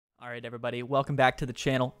All right, everybody, welcome back to the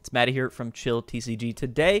channel. It's Matty here from Chill TCG.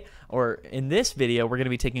 Today, or in this video, we're going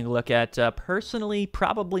to be taking a look at, personally,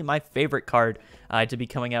 probably my favorite card to be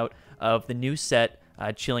coming out of the new set,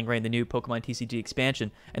 Chilling Reign, the new Pokemon TCG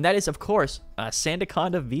expansion. And that is, of course,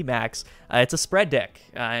 Sandaconda VMAX. It's a spread deck,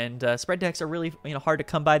 and spread decks are really hard to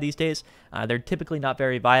come by these days. They're typically not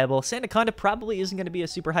very viable. Sandaconda probably isn't going to be a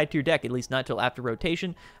super high tier deck, at least not until after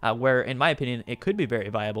rotation, where, in my opinion, it could be very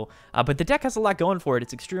viable. But the deck has a lot going for it.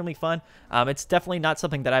 It's extremely fun. It's definitely not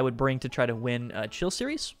something that I would bring to try to win Chill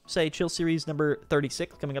Series, say Chill Series number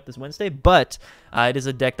 36 coming up this Wednesday, but it is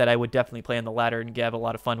a deck that I would definitely play on the ladder and have a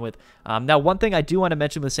lot of fun with. Now, one thing I do want to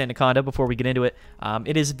mention with Sandaconda before we get into it,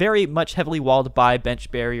 it is very much heavily walled by Bench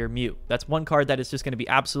Barrier Mew. That's one card that is just going to be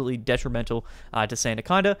absolutely detrimental to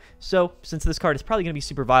Sandaconda. So since this card is probably going to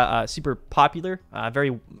be super popular,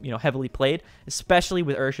 very heavily played, especially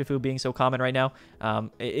with Urshifu being so common right now,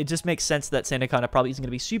 it just makes sense that Sandaconda probably isn't going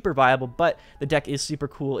to be super viable, but the deck is super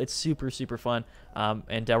cool. It's super fun,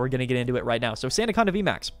 and we're going to get into it right now. So Sandaconda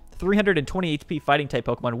VMAX. 320 HP fighting type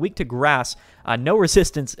Pokemon, weak to grass, no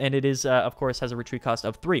resistance, and it is, of course, has a retreat cost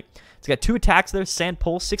of 3. It's got 2 attacks there. Sand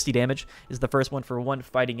Pulse, 60 damage, is the first one for 1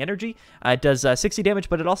 fighting energy. It does 60 damage,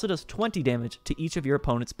 but it also does 20 damage to each of your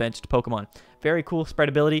opponent's benched Pokemon. Very cool spread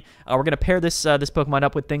ability. We're going to pair this Pokemon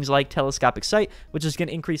up with things like Telescopic Sight, which is going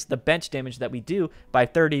to increase the bench damage that we do by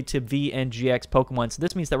 30 to V and GX Pokemon. So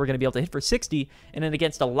this means that we're going to be able to hit for 60, and then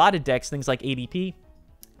against a lot of decks, things like ADP,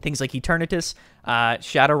 things like Eternatus,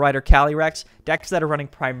 Shadow Rider, Calyrex, decks that are running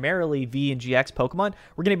primarily V and GX Pokemon,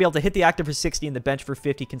 we're going to be able to hit the active for 60 and the bench for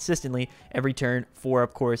 50 consistently every turn for,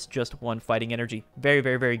 of course, just 1 fighting energy.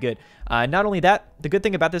 Very good. Not only that, the good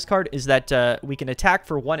thing about this card is that we can attack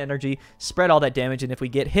for 1 energy, spread all that damage, and if we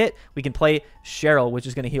get hit, we can play Cheryl, which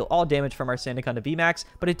is going to heal all damage from our Sandaconda VMAX,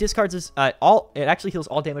 but it discards it actually heals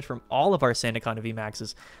all damage from all of our Sandaconda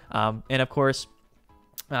VMAXs. And of course,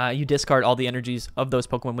 you discard all the energies of those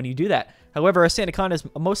Pokemon when you do that. However, our Sandacondas,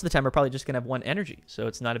 most of the time, are probably just going to have 1 energy, so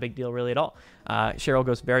it's not a big deal really at all. Cheryl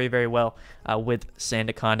goes very well with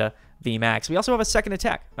Sandaconda VMAX. We also have a second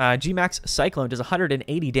attack. G-Max Cyclone does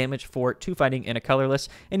 180 damage for 2 fighting and a colorless,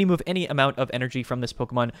 and you move any amount of energy from this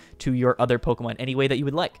Pokemon to your other Pokemon any way that you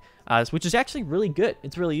would like, which is actually really good.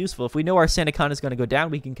 It's really useful. If we know our Sandaconda is going to go down,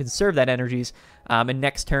 we can conserve that energies, and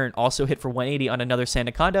next turn also hit for 180 on another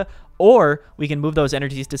Sandaconda, or we can move those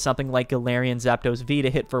energies to something like Galarian Zapdos V to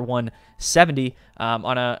hit for 170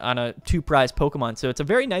 on a 2 prize Pokemon. So it's a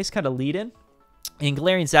very nice kind of lead-in. And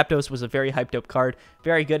Galarian Zapdos was a very hyped up card.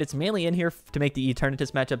 Very good. It's mainly in here to make the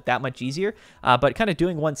Eternatus matchup that much easier. But kind of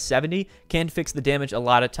doing 170 can fix the damage a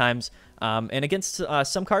lot of times. And against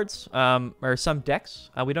some cards, or some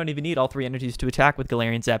decks, we don't even need all 3 energies to attack with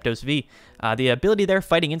Galarian Zapdos V. The ability there,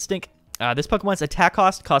 Fighting Instinct. This Pokemon's attack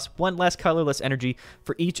costs 1 less colorless energy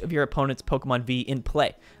for each of your opponent's Pokemon V in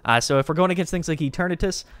play. So if we're going against things like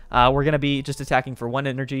Eternatus, we're going to be just attacking for 1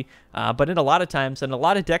 energy. But in a lot of times, and a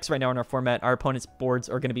lot of decks right now in our format, our opponent's boards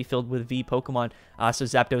are going to be filled with V Pokemon. So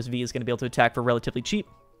Zapdos V is going to be able to attack for relatively cheap.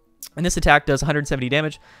 And this attack does 170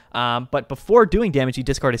 damage, but before doing damage, you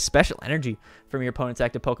discard a special energy from your opponent's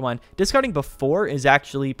active Pokemon. Discarding before is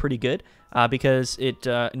actually pretty good because it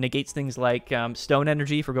negates things like Stone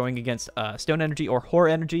Energy for going against Stone Energy or Horror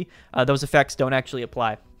Energy. Those effects don't actually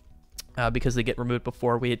apply because they get removed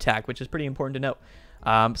before we attack, which is pretty important to note.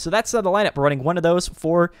 So that's the lineup. We're running one of those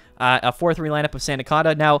for a 4-3 lineup of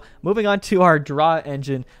Sandaconda. Now, moving on to our draw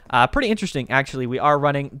engine. Pretty interesting, actually. We are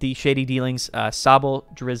running the Shady Dealings, Sobble,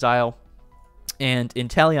 Drizzile, and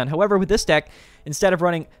Inteleon. However, with this deck, instead of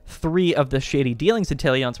running 3 of the Shady Dealings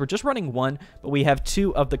Inteleons, we're just running 1, but we have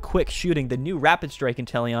 2 of the Quick Shooting, the new Rapid Strike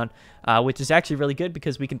Inteleon, which is actually really good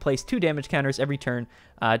because we can place 2 damage counters every turn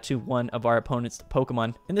to one of our opponent's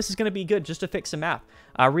Pokemon. And this is going to be good just to fix some math.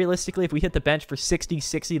 Realistically, if we hit the bench for 60,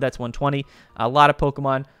 that's 120. A lot of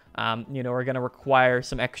Pokemon are going to require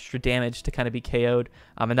some extra damage to kind of be KO'd,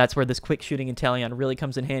 and that's where this Quick Shooting Inteleon really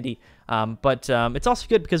comes in handy. But it's also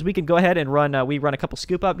good because we can go ahead and run, we run a couple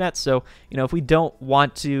Scoop Up nets, so, if we don't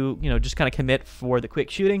want to, just kind of commit for the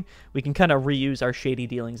Quick Shooting, we can kind of reuse our Shady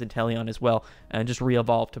Dealings Inteleon as well, and just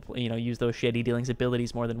re-evolve to, use those Shady Dealings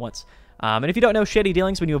abilities more than once. And if you don't know Shady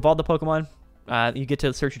Dealings, when you evolve the Pokemon, you get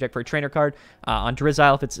to search your deck for a trainer card. On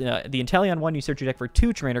Drizzile, if it's the Inteleon one, you search your deck for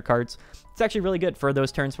 2 trainer cards. It's actually really good for those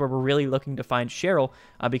turns where we're really looking to find Cheryl,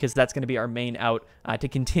 because that's going to be our main out to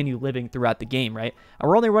continue living throughout the game, right?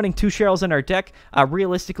 We're only running 2 Cheryls in our deck.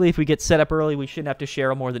 Realistically, if we get set up early, we shouldn't have to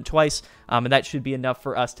Cheryl more than twice, and that should be enough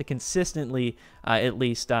for us to consistently, at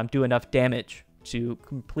least, do enough damage to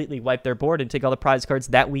completely wipe their board and take all the prize cards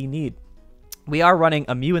that we need. We are running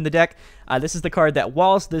a Mew in the deck. This is the card that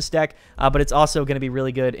walls this deck, but it's also going to be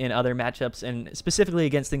really good in other matchups, and specifically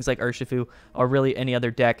against things like Urshifu or really any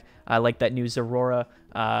other deck like that new Zorora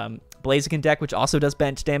Blaziken deck, which also does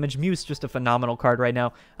bench damage. Mew's just a phenomenal card right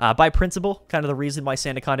now. By principle, kind of the reason why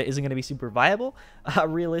Sandaconda isn't going to be super viable,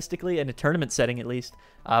 realistically, in a tournament setting at least,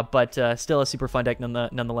 but still a super fun deck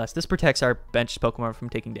nonetheless. This protects our bench Pokemon from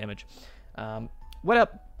taking damage. What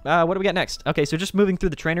do we got next? Okay, so just moving through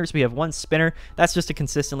the trainers, we have one spinner. That's just to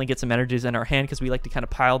consistently get some energies in our hand because we like to kind of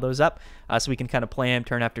pile those up so we can kind of play them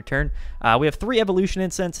turn after turn. We have 3 Evolution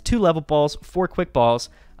Incense, 2 Level Balls, 4 Quick Balls,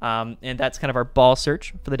 and that's kind of our ball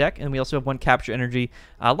search for the deck. And we also have 1 Capture Energy.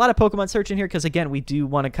 A lot of Pokemon search in here because, again, we do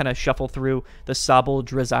want to kind of shuffle through the Sobble,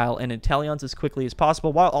 Drizzile, and Inteleons as quickly as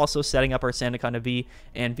possible while also setting up our Sandaconda V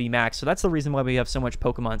and VMAX. So that's the reason why we have so much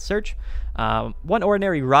Pokemon search. 1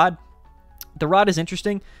 Ordinary Rod. The Rod is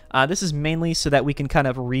interesting. This is mainly so that we can kind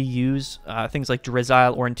of reuse things like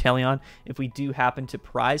Drizzile or Inteleon if we do happen to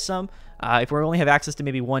prize some. If we only have access to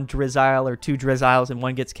maybe 1 Drizzile or 2 Drizziles and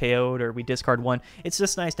 1 gets KO'd or we discard 1, it's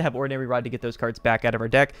just nice to have Ordinary Rod to get those cards back out of our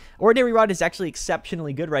deck. Ordinary Rod is actually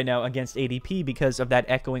exceptionally good right now against ADP because of that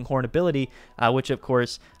Echoing Horn ability, which of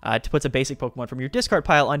course puts a basic Pokemon from your discard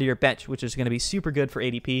pile onto your bench, which is going to be super good for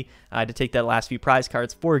ADP to take that last few prize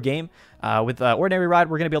cards for a game. With Ordinary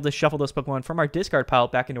Rod, we're going to be able to shuffle those Pokemon from our discard pile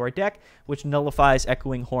back into our deck, which nullifies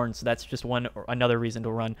Echoing Horn. So that's just another reason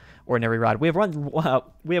to run Ordinary Rod. We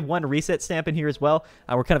have one reset stamp in here as well.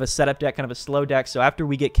 We're kind of a setup deck, kind of a slow deck. So after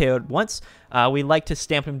we get KO'd once, we like to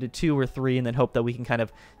stamp him to 2 or 3 and then hope that we can kind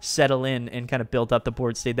of settle in and kind of build up the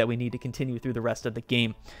board state that we need to continue through the rest of the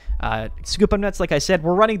game. Scoop 'em Nuts, like I said,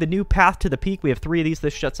 we're running the new Path to the Peak. We have 3 of these.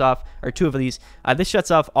 This shuts off, or 2 of these. This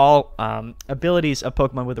shuts off all abilities of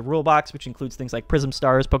Pokemon with a rule box, which includes things like Prism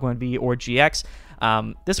Stars, Pokemon V, or GX.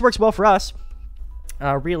 This works well for us,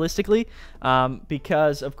 realistically,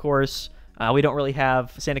 because, of course, we don't really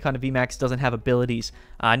have, Sandaconda VMAX doesn't have abilities.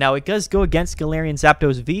 Now, it does go against Galarian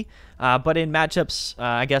Zapdos V, but in matchups,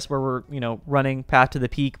 I guess, where we're, running Path to the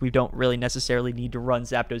Peak, we don't really necessarily need to run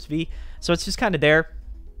Zapdos V. So it's just kind of there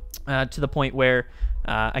to the point where,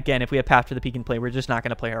 again, if we have Path to the Peak in play, we're just not going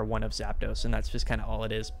to play our 1 of Zapdos, and that's just kind of all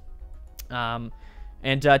it is.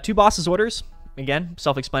 And 2 Boss's Orders. Again,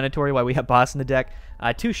 self-explanatory why we have Boss in the deck.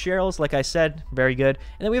 2 Cheryls, like I said, very good.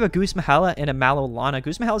 And then we have a Goose Mahala and a Mallow Lana.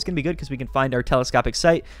 Goose Mahala is going to be good because we can find our Telescopic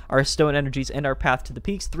Sight, our Stone Energies, and our Path to the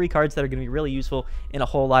Peaks. 3 cards that are going to be really useful in a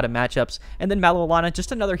whole lot of matchups. And then Mallow Lana,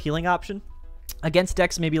 just another healing option against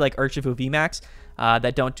decks maybe like Urshifu VMAX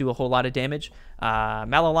that don't do a whole lot of damage.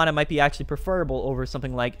 Mallow Lana might be actually preferable over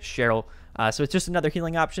something like Cheryl. So it's just another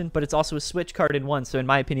healing option, but it's also a switch card in one. So in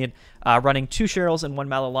my opinion, running 2 Cheryls and 1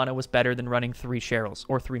 Mallow Lana was better than running 3 Cheryls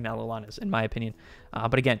or 3 Mallow Lanas, in my opinion.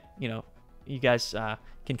 But again, you guys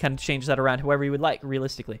can kind of change that around however you would like,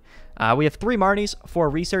 realistically. We have 3 Marnies, 4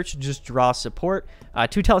 Research, just draw support.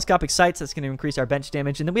 2 Telescopic Sights, that's going to increase our bench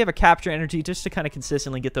damage. And then we have a Capture Energy just to kind of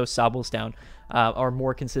consistently get those Sobbles down, or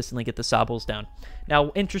more consistently get the Sobbles down.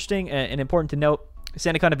 Now, interesting and important to note,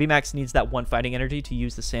 Sandaconda VMAX needs that 1 Fighting Energy to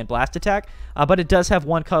use the Sandblast attack, but it does have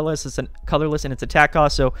 1 colorless. It's colorless in its attack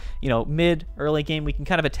cost, so mid, early game, we can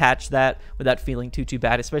kind of attach that without feeling too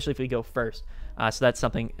bad, especially if we go first. So that's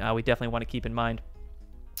something we definitely want to keep in mind.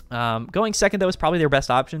 Going second, though, is probably their best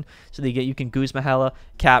option. So you can Goose Mahala,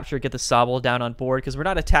 capture, get the Sobble down on board, because we're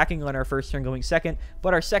not attacking on our first turn going second,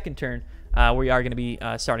 but our second turn, we are going to be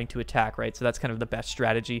starting to attack, right? So that's kind of the best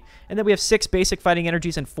strategy. And then we have 6 basic fighting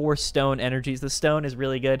energies and 4 stone energies. The stone is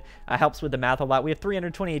really good. Helps with the math a lot. We have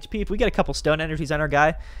 320 HP. If we get a couple stone energies on our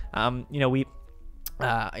guy,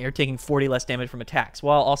 you're taking 40 less damage from attacks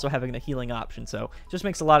while also having the healing option. So it just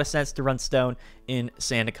makes a lot of sense to run stone in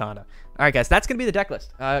Sandaconda. All right, guys, that's going to be the deck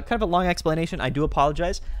list. Kind of a long explanation. I do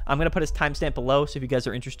apologize. I'm going to put his timestamp below, so if you guys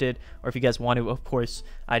are interested, or if you guys want to, of course,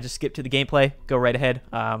 just skip to the gameplay. Go right ahead.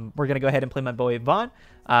 We're going to go ahead and play my boy Vaughn,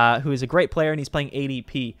 who is a great player, and he's playing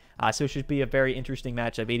ADP. So it should be a very interesting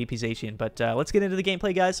matchup, ADP Zacian. But let's get into the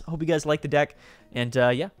gameplay, guys. Hope you guys like the deck. And,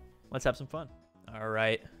 yeah, let's have some fun. All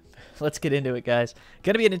right. Let's get into it, guys.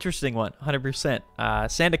 Gonna be an interesting one, 100%.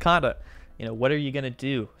 Sandaconda, what are you gonna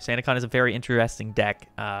do? Sandaconda is a very interesting deck.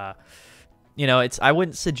 I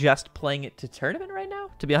wouldn't suggest playing it to tournament right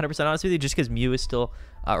now, to be 100% honest with you, just because Mew is still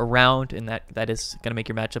around, and that is gonna make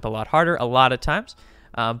your matchup a lot harder a lot of times.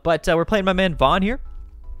 But we're playing my man Vaughn here,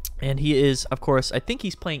 and he is, of course, I think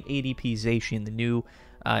he's playing ADP Zacian, the new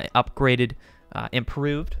upgraded,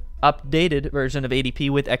 improved, updated version of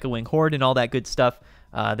ADP with Echoing Horde and all that good stuff.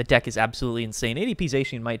 The deck is absolutely insane. ADP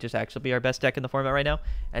Zacian might just actually be our best deck in the format right now.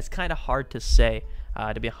 It's kind of hard to say,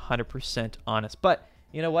 to be 100% honest. But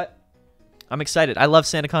you know what? I'm excited. I love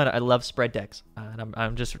Sandaconda. I love spread decks. And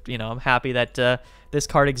I'm just, I'm happy that this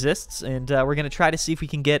card exists. And we're going to try to see if we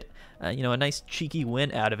can get, a nice cheeky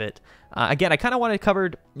win out of it. Again, I kind of want to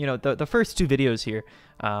cover, the first 2 videos here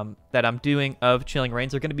that I'm doing of Chilling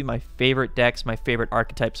Reigns. They're going to be my favorite decks, my favorite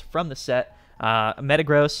archetypes from the set.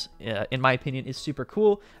 Metagross, in my opinion, is super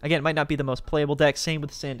cool. Again, it might not be the most playable deck. Same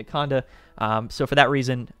with Sandaconda. So for that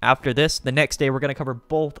reason, after this, the next day, we're going to cover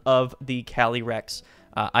both of the Calyrex,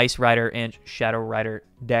 Ice Rider, and Shadow Rider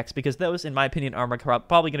decks, because those, in my opinion, are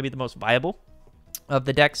probably going to be the most viable of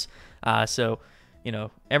the decks. So,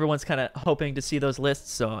 everyone's kind of hoping to see those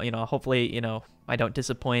lists. So, hopefully, I don't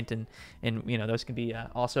disappoint, and those can be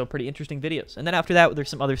also pretty interesting videos. And then after that, there's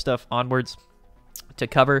some other stuff onwards to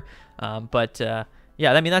cover.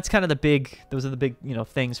 Yeah, I mean, that's kind of those are the big,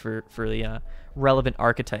 things for the relevant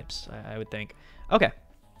archetypes, I would think. Okay,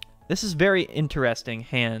 this is very interesting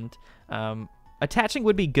hand. Attaching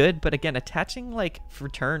would be good, but again, attaching for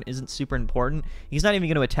turn isn't super important. He's not even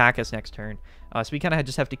going to attack us next turn, so we kind of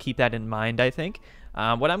just have to keep that in mind, I think.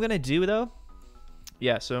 What I'm going to do though,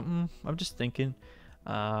 yeah, so I'm just thinking,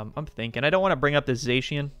 I don't want to bring up the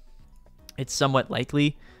Zacian. It's somewhat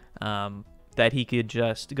likely that he could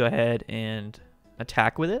just go ahead and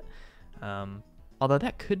attack with it. Although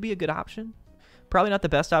that could be a good option. Probably not the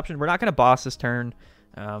best option. We're not going to boss this turn.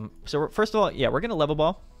 So first of all, yeah, we're going to level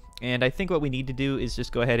ball. And I think what we need to do is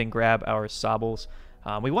just go ahead and grab our Sobbles.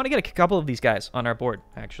 We want to get a couple of these guys on our board,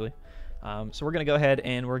 actually. So we're going to go ahead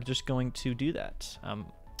and we're just going to do that.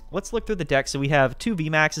 Let's look through the deck. So we have 2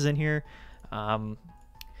 VMAXs in here.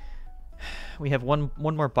 We have one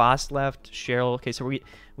more boss left, Cheryl. Okay, so we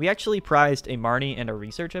actually prized a Marnie and a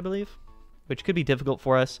Research, I believe, which could be difficult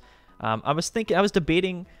for us. I was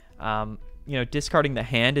debating, discarding the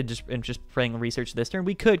hand and just playing Research this turn.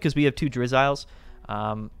 We could, because we have 2 Drizziles,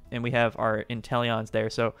 and we have our Inteleons there.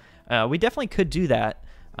 So we definitely could do that.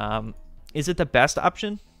 Is it the best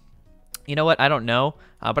option? You know what? I don't know.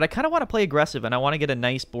 But I kind of want to play aggressive, and I want to get a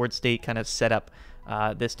nice board state kind of set up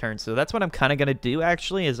this turn. So that's what I'm kind of going to do,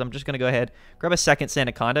 actually, is I'm just going to go ahead, grab a second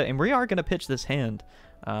Sandaconda, and we are going to pitch this hand.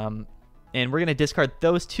 And we're going to discard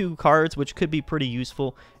those 2 cards, which could be pretty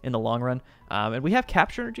useful in the long run. And we have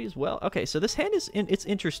Capture Energy as well. Okay, so this hand it's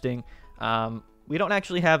interesting. We don't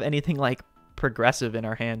actually have anything like progressive in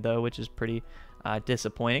our hand, though, which is pretty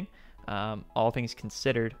disappointing, all things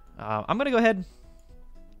considered. I'm going to go ahead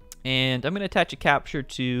and I'm going to attach a capture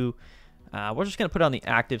to, we're just going to put on the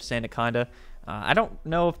active Sandaconda. I don't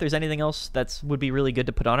know if there's anything else that would be really good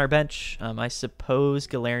to put on our bench. I suppose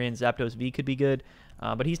Galarian Zapdos V could be good,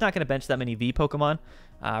 but he's not going to bench that many V Pokemon,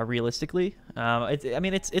 realistically. I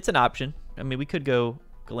mean, it's an option. I mean, we could go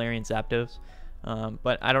Galarian Zapdos,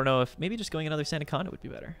 but I don't know if maybe just going another Sandaconda would be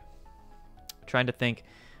better. Trying to think.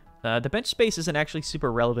 The bench space isn't actually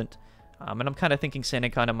super relevant, and I'm kind of thinking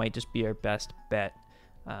Sandaconda might just be our best bet.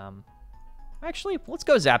 Actually, let's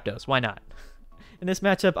go Zapdos. Why not? In this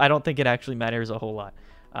matchup, I don't think it actually matters a whole lot.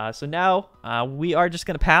 So now we are just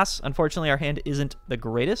going to pass. Unfortunately, our hand isn't the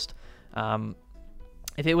greatest.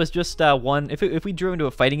 If it was just if we drew into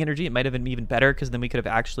a Fighting Energy, it might have been even better, because then we could have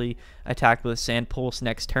actually attacked with Sand Pulse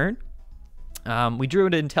next turn. We drew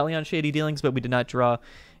into Inteleon Shady Dealings, but we did not draw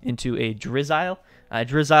into a Drizzile.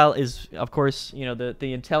 Drizzile is, of course, the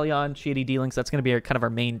Inteleon Shady Dealings. That's going to be kind of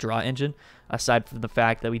our main draw engine, aside from the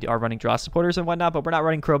fact that we are running draw supporters and whatnot, but we're not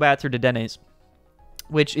running Crobats or Dedennes,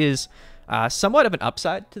 which is somewhat of an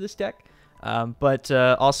upside to this deck, but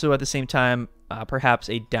also at the same time, perhaps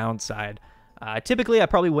a downside. Typically, I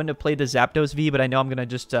probably wouldn't have played the Zapdos V, but I know I'm going to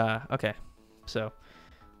just... okay, so...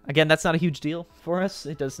 Again, that's not a huge deal for us.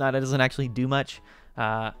 It doesn't actually do much,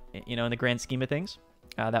 in the grand scheme of things.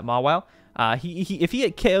 That Mawile. If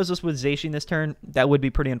he KOs us with Zacian this turn, that would be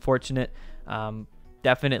pretty unfortunate.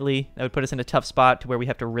 Definitely, that would put us in a tough spot to where we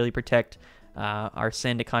have to really protect our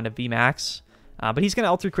Sandaconda VMAX. But he's going to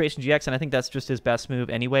Ultra Creation GX, and I think that's just his best move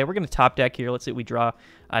anyway. We're going to top deck here. Let's see what we draw.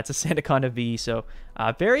 It's a Sandaconda V, so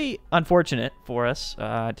very unfortunate for us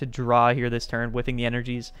to draw here this turn, whiffing the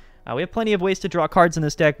energies. We have plenty of ways to draw cards in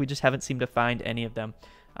this deck. We just haven't seemed to find any of them.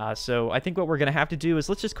 So I think what we're going to have to do is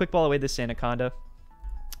let's just quick ball away this Sandaconda.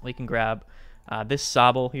 We can grab this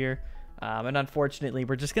Sobble here. And unfortunately,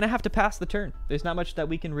 we're just going to have to pass the turn. There's not much that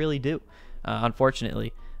we can really do,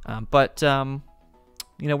 unfortunately. We're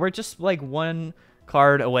just like one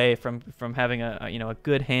card away from having a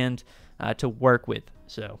good hand to work with.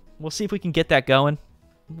 So we'll see if we can get that going.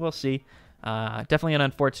 We'll see. Definitely an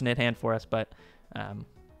unfortunate hand for us, but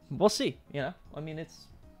we'll see. I mean, it's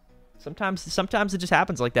sometimes it just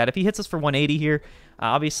happens like that. If he hits us for 180 here,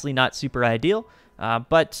 obviously not super ideal,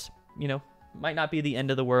 but might not be the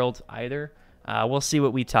end of the world either. we'll see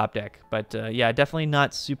what we top deck. But yeah, definitely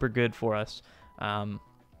not super good for us. Kind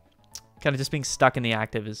of just being stuck in the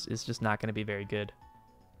active is just not going to be very good.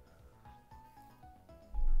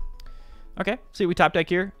 Okay, see what we top deck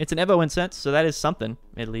here. It's an Evo Incense, so that is something,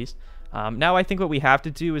 at least. Now I think what we have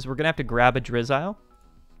to do is we're going to have to grab a Drizzile.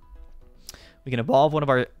 We can evolve one of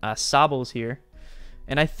our Sobbles here.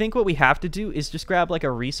 And I think what we have to do is just grab like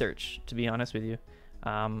a Research, to be honest with you.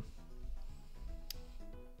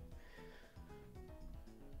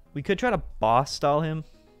 We could try to boss stall him.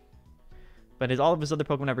 But all of his other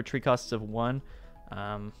Pokemon have retreat costs of 1.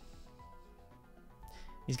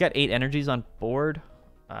 He's got 8 energies on board.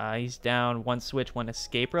 He's down 1 switch, 1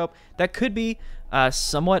 escape rope. That could be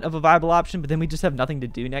somewhat of a viable option, but then we just have nothing to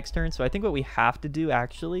do next turn. So I think what we have to do,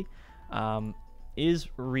 actually, is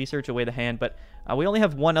Research away the hand. But we only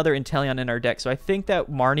have 1 other Inteleon in our deck, so I think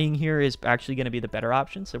that Marnieing here is actually going to be the better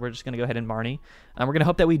option. So we're just going to go ahead and Marnie. We're going to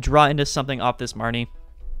hope that we draw into something off this Marnie.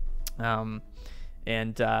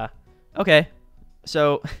 Okay,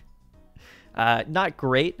 so not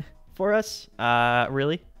great for us,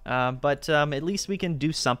 really. But at least we can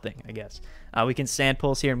do something, I guess. We can Sand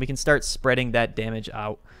Pulse here, and we can start spreading that damage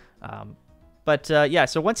out. Yeah,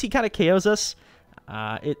 so once he kind of KOs us,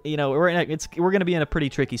 we're gonna be in a pretty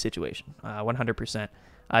tricky situation, 100%.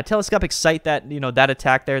 Telescopic Sight, that that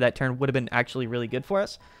attack there, that turn would have been actually really good for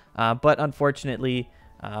us, but unfortunately,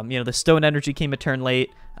 the Stone Energy came a turn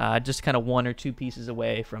late, just kind of 1 or 2 pieces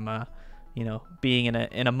away from being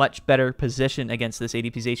in a much better position against this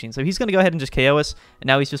ADP Zacian. So he's going to go ahead and just KO us, and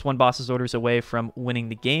now he's just 1 boss's orders away from winning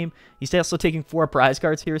the game. He's also taking 4 prize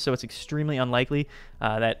cards here, so it's extremely unlikely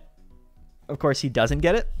that, of course, he doesn't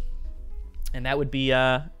get it. And that would be,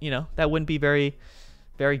 that wouldn't be very,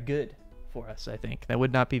 very good for us, I think. That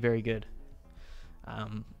would not be very good.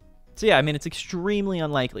 So yeah, I mean, it's extremely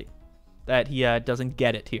unlikely that he doesn't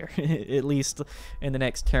get it here, at least in the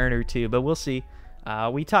next turn or 2, but we'll see.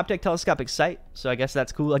 We top deck Telescopic Sight, so I guess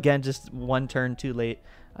that's cool. Again, just 1 turn too late,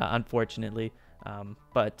 unfortunately. Not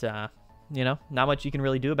much you can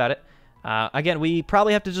really do about it. Again, we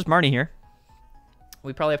probably have to just Marnie here.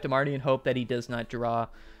 We probably have to Marnie and hope that he does not draw,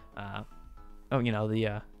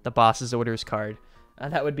 the boss's orders card.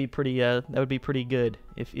 That would be pretty good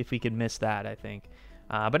if we could miss that, I think.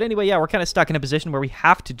 But anyway, yeah, we're kind of stuck in a position where we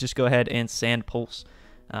have to just go ahead and Sand Pulse.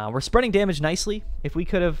 We're spreading damage nicely. If we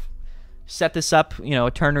could have set this up,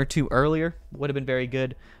 a turn or 2 earlier, would have been very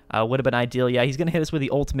good. Would have been ideal. Yeah, he's going to hit us with the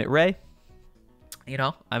Ultimate Ray.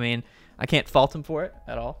 I mean, I can't fault him for it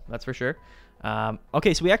at all. That's for sure.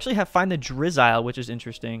 Okay, so we actually have find the Drizzile, which is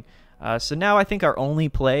interesting. So now I think our only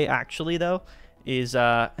play, actually, though, is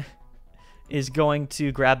going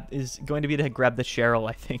to be to grab the Cheryl,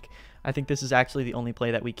 I think. I think this is actually the only play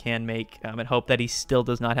that we can make, and hope that he still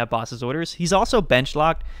does not have boss's orders. He's also bench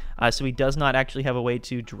locked, so he does not actually have a way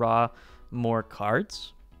to draw more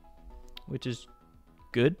cards, which is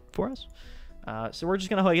good for us. So we're just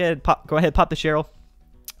gonna go ahead, pop the Cheryl,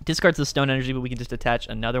 discards the Stone Energy, but we can just attach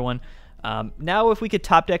another one. Now, if we could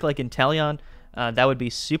top deck like Inteleon, that would be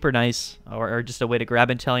super nice, or just a way to grab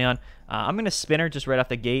Inteleon. I'm gonna Spinner just right off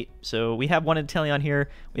the gate. So we have 1 Inteleon here.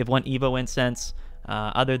 We have 1 Evo Incense.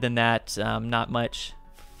 Other than that, not much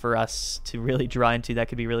for us to really draw into. That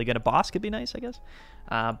could be really good. A boss could be nice, I guess.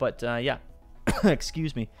 Yeah,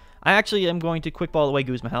 excuse me. I actually am going to Quick Ball away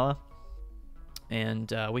Guzmahela,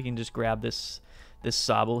 and we can just grab this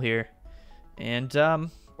Sobble here, and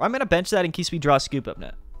I'm gonna bench that in case we draw a Scoop Up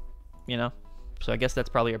Net. So I guess that's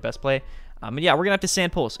probably our best play. Yeah, we're gonna have to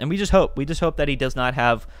Sand Pulse, and we just hope that he does not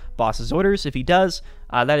have boss's orders. If he does,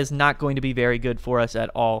 that is not going to be very good for us at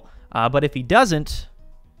all. But if he doesn't,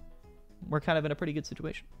 we're kind of in a pretty good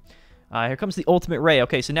situation. Here comes the Ultimate Ray.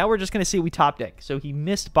 Okay, so now we're just going to see what we top deck. So he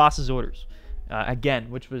missed boss's orders again,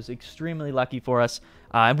 which was extremely lucky for us.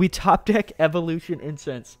 And we top deck Evolution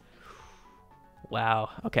Incense. Wow.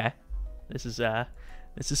 Okay, this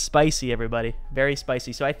is spicy, everybody. Very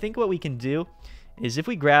spicy. So I think what we can do is if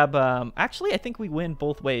we grab. Actually, I think we win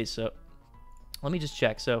both ways. So let me just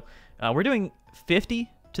check. So we're doing 50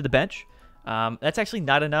 to the bench. That's actually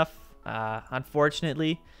not enough,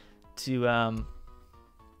 unfortunately, to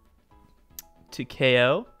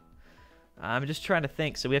KO. I'm just trying to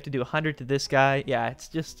think. So we have to do 100 to this guy. Yeah, it's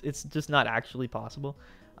just not actually possible.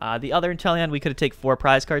 The other Inteleon, we could have taken 4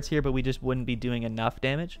 prize cards here, but we just wouldn't be doing enough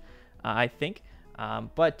damage, I think.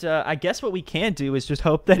 I guess what we can do is just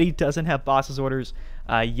hope that he doesn't have boss's orders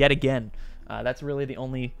yet again. That's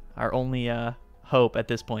really our only hope at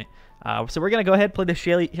this point. So we're going to go ahead and play the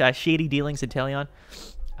Shady Dealings Inteleon.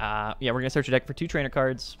 Yeah, we're going to search your deck for 2 trainer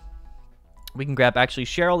cards. We can grab actually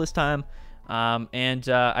Cheryl this time.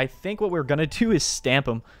 I think what we're going to do is stamp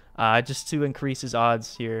him. just to increase his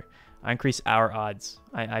odds here. Increase our odds,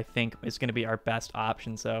 I think is going to be our best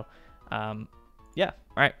option. So, yeah.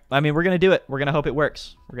 All right. I mean, we're going to do it. We're going to hope it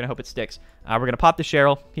works. We're going to hope it sticks. We're going to pop the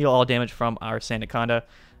Cheryl, heal all damage from our Sandaconda.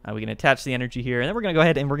 We're going to attach the energy here, and then we're going to go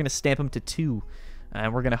ahead and we're going to stamp him to 2.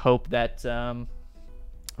 And we're going to hope that,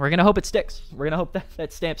 we're going to hope it sticks. We're going to hope that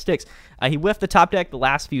that stamp sticks. He whiffed the top deck the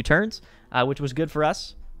last few turns, which was good for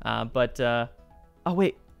us. Oh,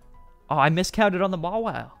 wait. Oh, I miscounted on the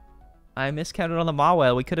Mawile.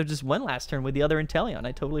 We could have just won last turn with the other Inteleon.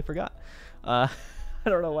 I totally forgot. I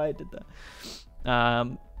don't know why I did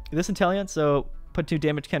that. This Inteleon, so put 2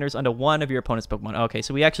 damage counters onto one of your opponent's Pokemon. Okay,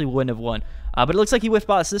 so we actually wouldn't have won. But it looks like he whiffed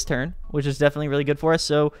boss this turn, which is definitely really good for us.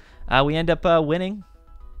 So we end up winning,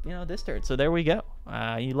 this turn. So there we go.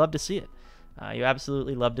 You love to see it. You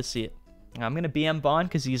absolutely love to see it. I'm going to BM Bond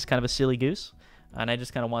because he's kind of a silly goose. And I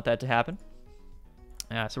just kind of want that to happen.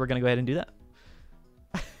 So we're going to go ahead and do that.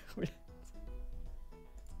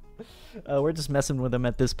 We're just messing with him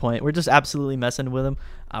at this point. We're just absolutely messing with him.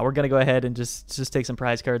 We're going to go ahead and just take some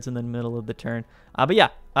prize cards in the middle of the turn. But yeah,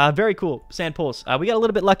 very cool. Sand Pulse. We got a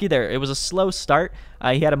little bit lucky there. It was a slow start.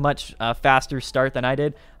 He had a much faster start than I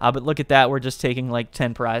did. But look at that. We're just taking like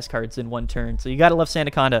 10 prize cards in one turn. So you got to love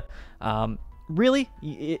Sandaconda. Really,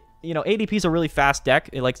 ADP is a really fast deck.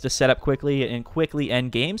 It likes to set up quickly and quickly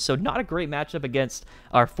end games. So not a great matchup against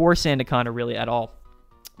our 4 Sandaconda really at all.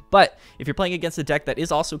 But if you're playing against a deck that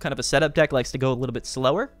is also kind of a setup deck, likes to go a little bit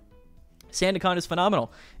slower, Sandaconda is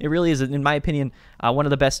phenomenal. It really is, in my opinion, one of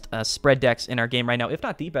the best spread decks in our game right now, if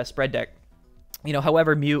not the best spread deck.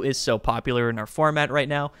 However, Mew is so popular in our format right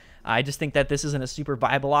now, I just think that this isn't a super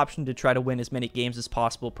viable option to try to win as many games as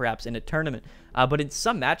possible, perhaps in a tournament. But in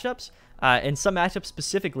some matchups,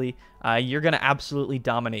 specifically, you're going to absolutely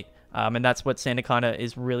dominate. And that's what Sandaconda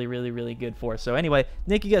is really, really, really good for. So anyway,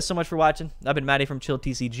 thank you guys so much for watching. I've been Matty from Chill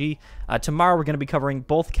TCG. Tomorrow we're going to be covering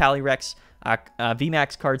both Calyrex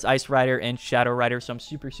VMAX cards, Ice Rider and Shadow Rider. So I'm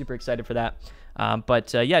super, super excited for that.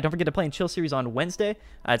 Yeah, don't forget to play in Chill Series on Wednesday.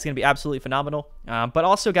 It's going to be absolutely phenomenal. But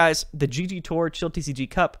also, guys, the GG Tour Chill TCG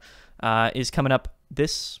Cup is coming up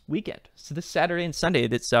this weekend. So this Saturday and Sunday.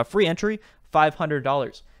 It's free entry,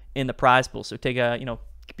 $500 in the prize pool. So take a,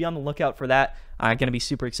 be on the lookout for that. Going to be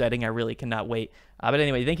super exciting. I really cannot wait. But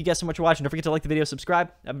anyway, thank you guys so much for watching. Don't forget to like the video,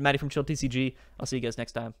 subscribe. I've been Matty from Chill TCG. I'll see you guys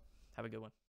next time. Have a good one.